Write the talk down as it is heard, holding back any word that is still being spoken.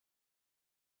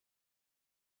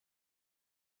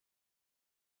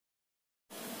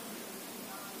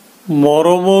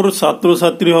মৰমৰ ছাত্ৰ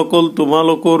ছাত্ৰীসকল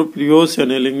তোমালোকৰ প্ৰিয়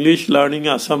চেনেল ইংলিছ লাৰ্নিং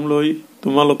আসামলৈ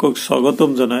তোমালোকক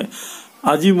স্বাগতম জনাই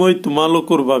আজি মই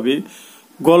তোমালোকৰ বাবে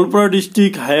Goalpara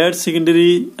district higher secondary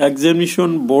examination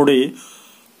বোৰ্ডে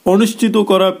অনুষ্ঠিত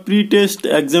কৰা প্ৰি টেষ্ট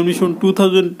এক্সামিনেশন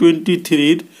 2023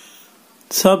 ৰ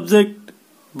সাবজেক্ট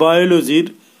বায়োলজিৰ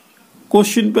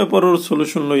কোশ্চেন পেপাৰৰ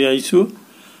সলিউশন লৈ আইছো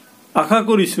আশা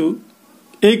কৰিছো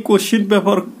এই কোশ্চেন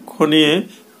পেপাৰ খনিয়ে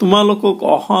তোমালোকক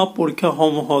অহা পৰীক্ষা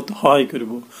সমূহত সহায়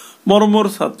কৰিব মৰমৰ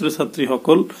ছাত্ৰ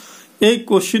ছাত্ৰীসকল এই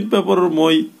কোশ্চেন পেপাৰৰ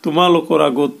মই তোমালোকৰ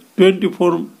আগত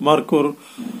 24 মাৰ্কৰ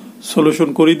সলিউশন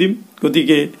কৰি দিম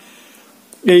গতিকে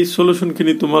এই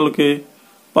সলিউশনখিনি তোমালোকে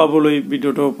পাবলৈ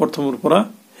ভিডিওটো প্ৰথমৰ পৰা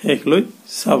শেষলৈ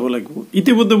চাব লাগিব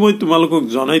ইতিমধ্যে মই তোমালোকক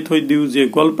জনাই থৈ দিও যে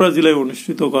গোৱালপাৰা জিলাত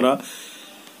অনুষ্ঠিত কৰা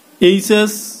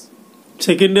এইচএস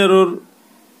সেকেন্ডাৰৰ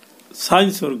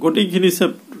সায়েন্সৰ গোটেইখিনি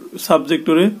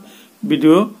সাবজেক্টৰে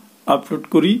ভিডিও আপলোড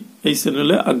কৰি এই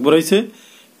চ্যানেলে আগবঢ়াইছে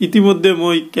ইতিমধ্যে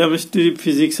মই কেমিষ্ট্ৰি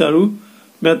ফিজিক্স আৰু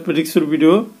ম্যাথমেটিক্সৰ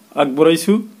ভিডিও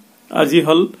আগবঢ়াইছো আজি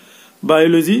হল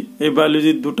বায়োলজি এই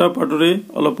বায়োলজি দুটা পাৰ্টৰে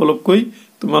অলপ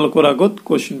তোমালোকৰ আগত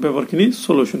কোশ্চেন পেপাৰখিনি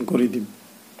সলিউশন কৰি দিম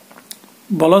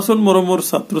বলাচন মৰমৰ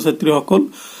ছাত্ৰ ছাত্ৰীসকল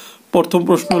প্ৰথম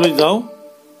প্ৰশ্নলৈ যাও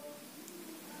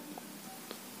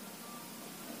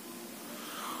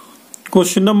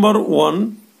কোশ্চেন নম্বৰ 1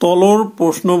 তলৰ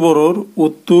প্ৰশ্নবোৰৰ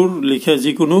উত্তৰ লিখা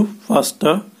যিকোনো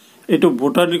পাঁচটা এটো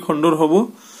বটানি খণ্ডৰ হ'ব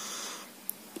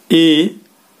এ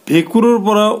ভেকুৰৰ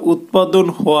পৰা উৎপাদন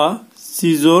হোৱা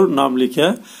চিজৰ নাম লিখা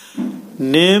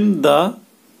name da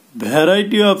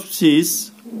ভ্যাৰাইটি of cheese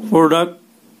product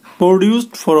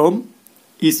produced from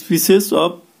species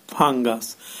of fungus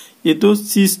এটো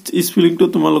চিজ স্পেলিংটো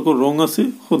তোমালোকৰ ৰং আছে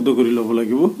শুদ্ধ কৰি ল'ব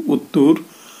লাগিব উত্তৰ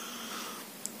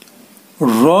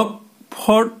ৰক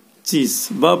ফৰ্ট চিজ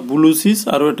বা ব্লু চিজ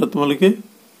আৰু এটা তোমালোকে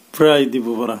ফ্ৰাই দিব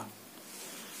পাৰা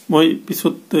মই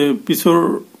পিছৰ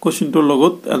কোশ্চেনটোৰ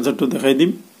লগত আনসাৰটো দেখাই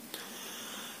দিম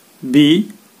বি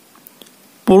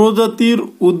প্ৰজাতিৰ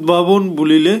উদ্ভাৱন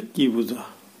বুলিলে কি বুজা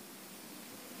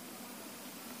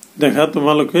দেখা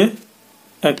তোমালোকে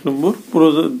 1 নম্বৰ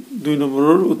 2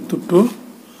 নম্বৰৰ উত্তৰটো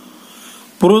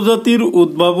প্ৰজাতিৰ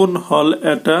উদ্ভাৱন হল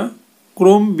এটা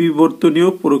ক্ৰম বিবৰ্তনীয়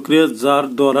প্ৰক্ৰিয়া যাৰ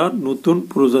দ্বাৰা নতুন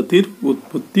প্ৰজাতিৰ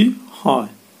উৎপত্তি হয়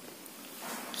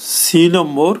সি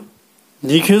নম্বৰ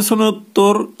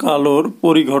নিষেচনোত্তৰ কালৰ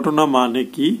পৰিঘটনা মানে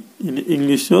কি ইন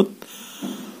ইংলিছত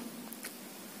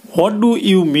what do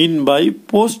you mean by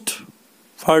post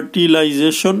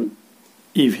fertilization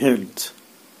events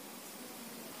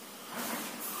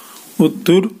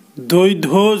উত্তৰ দৈধ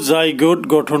জাইগোট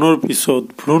গঠনৰ পিছত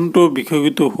ভ্ৰূণটো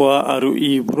বিকশিত হোৱা আৰু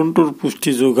ই ভ্ৰূণটোৰ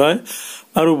পুষ্টি যোগায়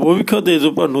আৰু ভৱিষ্যতে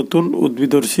এজোপা নতুন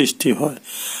উদ্ভিদৰ সৃষ্টি হয়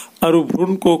আৰু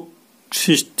ভ্ৰূণ কোষ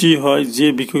সৃষ্টি হয় যে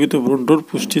বিকশিত ভ্ৰূণটোৰ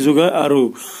পুষ্টি যোগায় আৰু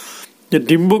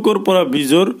ডিম্বকৰ পৰা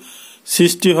বীজৰ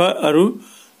সৃষ্টি হয় আৰু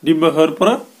ডিম্বাশয়ৰ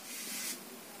পৰা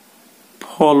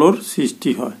ফলৰ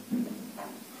সৃষ্টি হয়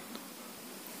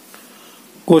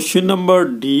question number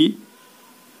D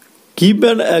Give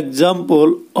an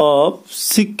example of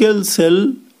sickle cell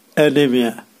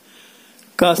anemia.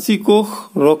 কাশিকোষ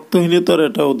রক্তহীনতার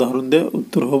এটা উদাহরণ দে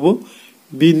উত্তর হব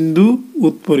বিন্দু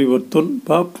উৎপরিবর্তন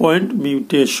বা পয়েন্ট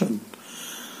মিউটেশন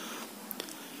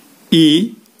ই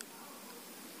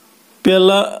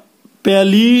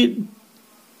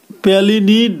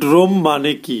প্যালিনিড্রোম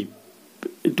মানে কি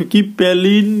এটো কি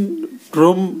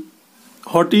প্যালিন্ড্রোম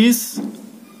হোয়াট ইজ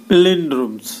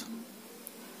প্যালিন্ড্রোমস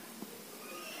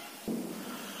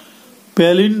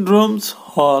প্যালিন্ড্রোমস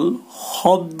হল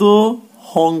শব্দ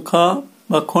সংখ্যা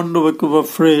বা খণ্ডবাক্য বা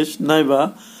ফ্রেজ নাইবা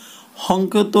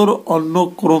সংকেতৰ অন্য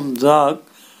ক্ৰম যাক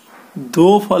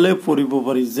দুফালে পঢ়িব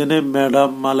পাৰি যেনে ম্যাডাম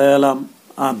মালায়ালাম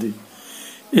আদি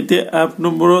এতিয়া এক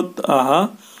নম্বৰত আহা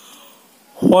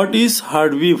হোয়াট ইজ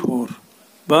হাৰ্বিভোৰ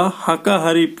বা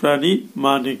শাকাহাৰী প্ৰাণী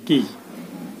মানে কি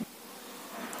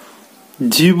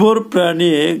জীৱৰ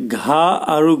প্ৰাণীয়ে ঘাঁহ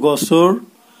আৰু গছৰ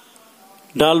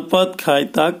ডালপাত খায়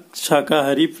তাক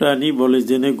শাকাহাৰী প্ৰাণী বলে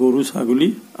যেনে গৰু ছাগলী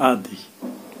আদি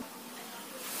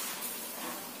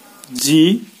জি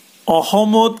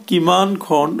অসমত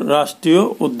কিমানখন ৰাষ্ট্ৰীয়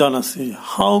উদ্যান আছে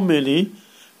হাউ many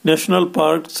national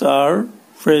পাৰ্কস R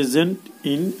present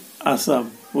in Assam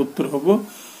উত্তৰ হ'ব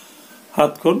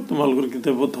 7খন তোমালোকৰ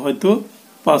কিতাপত হয়তো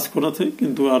 5খন আছে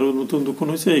কিন্তু আৰু নতুন দুখন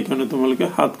হৈছে এই কাৰণে তোমালোকে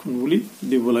 7খন বুলি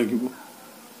দিব লাগিব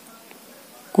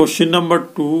Question number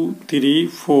 2, 3,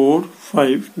 4,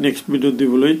 5 next video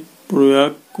দিবলৈ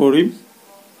প্ৰয়াস কৰিম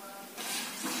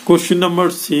Question number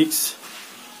 6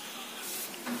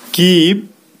 Give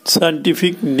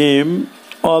scientific name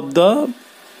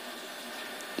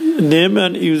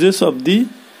and uses of the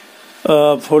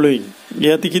following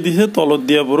ইয়াতে কি দিছে তলত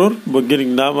দিয়াবোৰৰ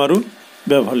বৈজ্ঞানিক নাম আৰু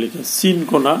ব্যবহার লিখে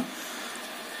সিনকোনা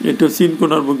এটা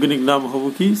সিনকোনার বৈজ্ঞানিক নাম হবে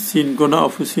কি সিনকোনা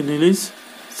অফিসিনালিস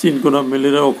সিনকোনা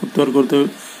ম্যালেরিয়া ওষুধ তৈরি করতে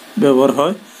ব্যবহার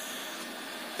হয়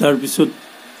তারপিছত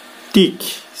টিক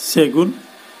সেগুন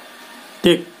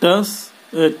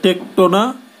টেকটোনা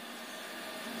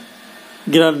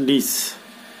গ্রান্ডিস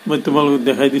মই তোমালোকক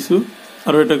দেখাই দিছো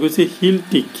আৰু এটা কৈছে হিল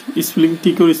টিক স্প্লিং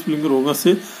টিকৰ স্প্লিং ৰং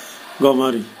আছে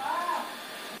গমাৰি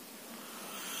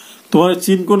তোমার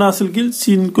চিনকোনা আছিল কি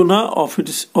চিনকোনা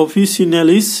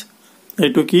অফিসিনালিস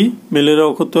এটা কি ম্যালেরিয়া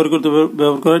ওষুধ তৈরি করতে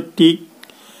ব্যবহার করা টিক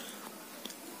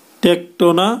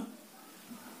টেকটোনা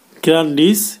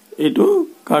গ্রান্ডিস এটা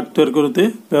কাঠ তৈরি করতে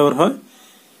ব্যবহার হয়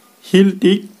হিল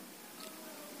টিক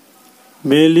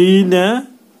মেলিনা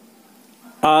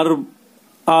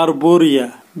আরবোরিয়া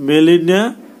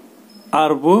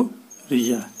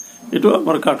এটা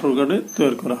আমার কাঠের কারণে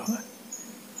তৈরি করা হয়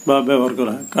বা ব্যবহার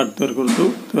করা হয় কাঠ তৈরি করতেও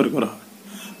তৈরি করা হয়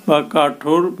বা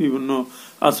কাঠের বিভিন্ন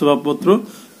আসবাবপত্র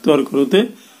তৈরি করতে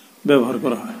ব্যবহার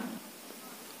করা হয়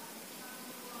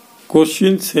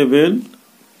কোশ্চেন 7,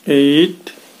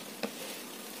 8,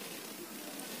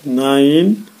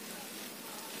 9,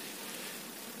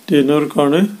 10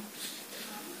 কারণে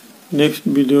নেক্সট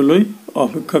ভিডিও লৈ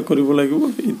অপেক্ষা কৰিব লাগিব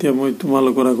এতিয়া মই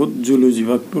তোমালোকৰ আগত জুলজি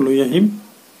ভাগটো লৈ আহিম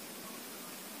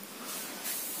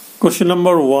কোশ্চেন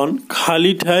নাম্বাৰ 1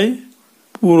 খালি ঠাই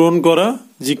পূৰণ কৰা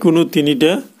যিকোনো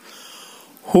তিনিটা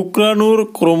শুক্ৰাণুৰ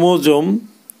ক্ৰোমোজোম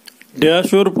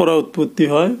ড্যাশৰ পৰা উৎপত্তি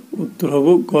হয় উত্তৰ হ'ব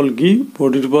গলগি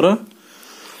বডিৰ পৰা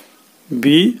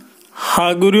বি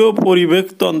সাগৰীয় পৰিৱেশ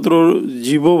তন্ত্ৰৰ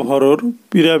জীৱভৰৰ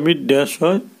পিৰামিড ড্যাশ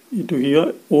হয় এটো কি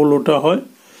হয় ওলোটা হয়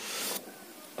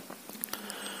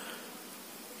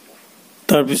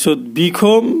তাৰপিছত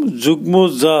বিখম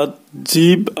যুগ্মজাত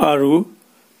জীৱ আৰু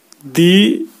দি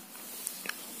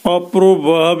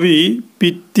অপ্ৰভাৱী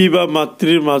পিতৃ বা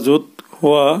মাতৃৰ মাজত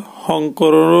হোৱা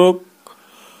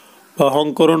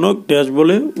সংকৰণক ড্যাশ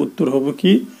বলে উত্তৰ হ'ব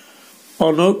কি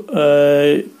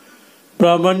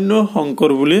প্ৰামাণ্য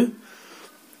সংকৰ বলে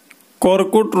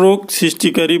কৰ্কট ৰোগ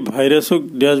সৃষ্টিকাৰী ভাইৰাছক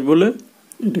ড্যাশ বলে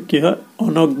এটা কি হয়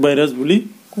অনক ভাইৰাছ বুলি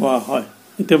কোৱা হয়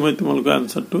এতিয়া মই তোমালোকক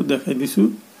আনসাৰটো দেখাই দিছো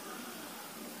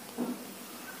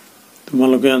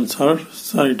তোমালোকে আনসাৰ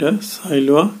চাৰিটা চাই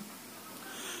লোৱা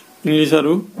ইংলিশ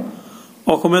আৰু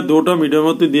অসমীয়া দুটা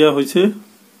মিডিয়ামতে দিয়া হৈছে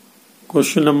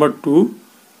কোশ্চেন নাম্বাৰ 2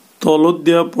 তলত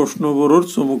দিয়া প্ৰশ্নবোৰৰ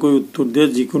চমুকৈ উত্তৰ দিয়া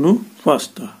যিকোনো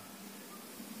পাঁচটা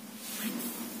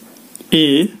এ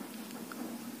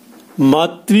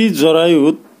মাতৃ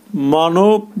জৰায়ুত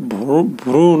মানৱ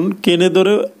ভ্ৰূণ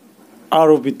কেনেদৰে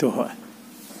আৰোপিত হয়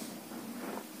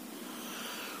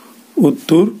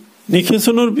উত্তৰ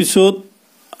নিষেচনৰ পিছত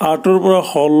 8 পৰা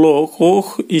 16 কোষ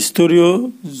স্তৰীয়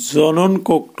জনন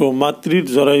কোষটো মাতৃৰ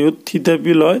জৰায়ুত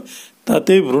থিতাপি লয়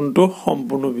তাতে ভ্ৰূণটো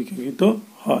সম্পূৰ্ণ বিকশিত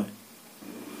হয়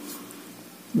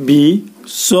বি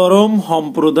চৰম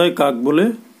সম্প্ৰদায় কাক বলে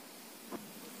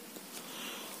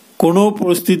কোনো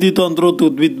পৰিস্থিতিতন্ত্ৰত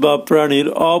উদ্ভিদ বা প্ৰাণীৰ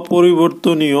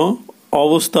অপৰিৱৰ্তনীয়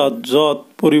অৱস্থাত যত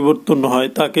পৰিৱৰ্তন নহয়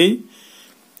তাকেই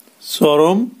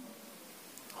চৰম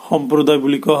সম্প্ৰদায়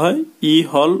বুলি কোৱা হয় ই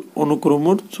হল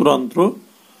অনুক্ৰমৰ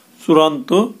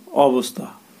চূড়ান্ত অৱস্থা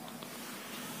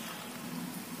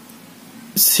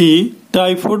সি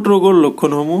টাইফয়েড ৰোগৰ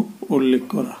লক্ষণসমূহ উল্লেখ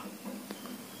কৰা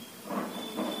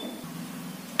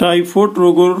টাইফয়েড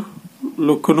ৰোগৰ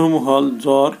লক্ষণসমূহ হল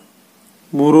জ্বৰ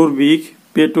মূৰৰ বিষ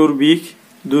পেটৰ বিষ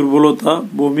দুৰ্বলতা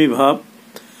বমি ভাব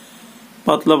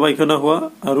পাতলা পায়খানা হোৱা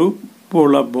আৰু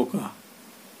প্ৰলাপ বকা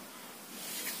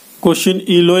কোশ্চেন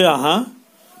ই লৈ আহা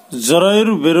জৰায়ুৰ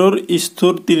বেৰৰ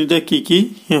স্তৰ তিনিটা কি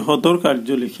সিহঁতৰ কাৰ্য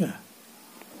লিখা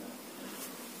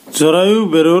জৰায়ু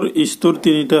বেৰৰ স্তৰ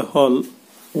তিনিটা হল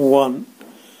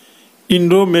 1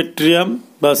 ইন্ডোমেট্ৰিয়াম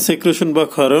বা সেক্ৰেশন বা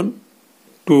ক্ষৰণ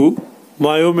 2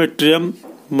 মায়োমেট্ৰিয়াম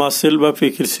মাসেল বা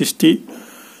পেশীৰ সৃষ্টি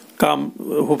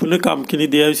কামখিনি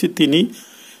দিয়া হৈছে 3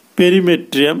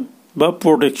 পেৰিমেট্ৰিয়াম বা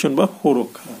প্ৰটেকশন বা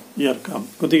সুৰক্ষা ইয়াৰ কাম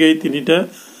গতিকে এই তিনিটা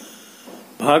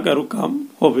ভাগ আৰু কাম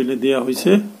অভিনে দিয়া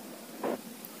হৈছে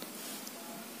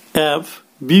এফ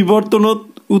বিবৰ্তনত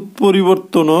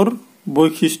উৎপৰিৱৰ্তনৰ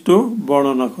বৈশিষ্ট্য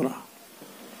বৰ্ণনা কৰা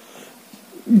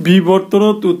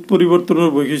বিবৰ্তনত উৎপৰিৱৰ্তনৰ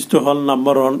বৈশিষ্ট্য হল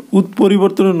নাম্বাৰ 1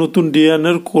 উৎপৰিৱৰ্তনে নতুন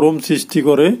ডিএনএৰ ক্ৰম সৃষ্টি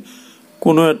কৰে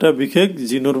কোনো এটা বিশেষ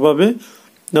জিনৰ বাবে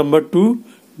নাম্বাৰ 2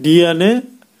 ডিএনএ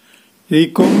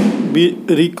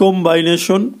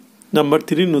ৰিকম্বাইনেশন নাম্বাৰ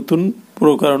 3 নতুন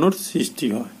প্ৰকাৰণৰ সৃষ্টি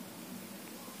হয়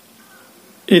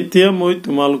এতিয়া মই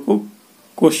তোমালোকক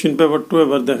কোশ্চেন পেপাৰটো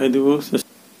এবাৰ দেখাই দিব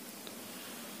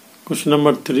কোশ্চেন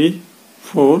নাম্বাৰ 3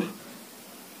 4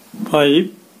 5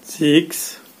 6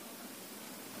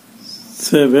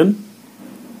 7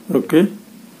 ওকে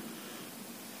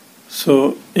সো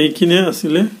এইখিনিয়ে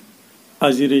আছিলে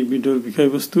আজিৰ এই ভিডিঅ'ৰ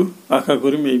বিষয়বস্তু। আশা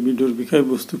কৰিম এই ভিডিঅ'ৰ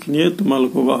বিষয়বস্তুখিনিয়ে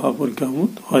তোমালোকক অহা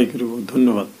পৰীক্ষাসমূহত সহায় কৰিব।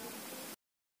 ধন্যবাদ।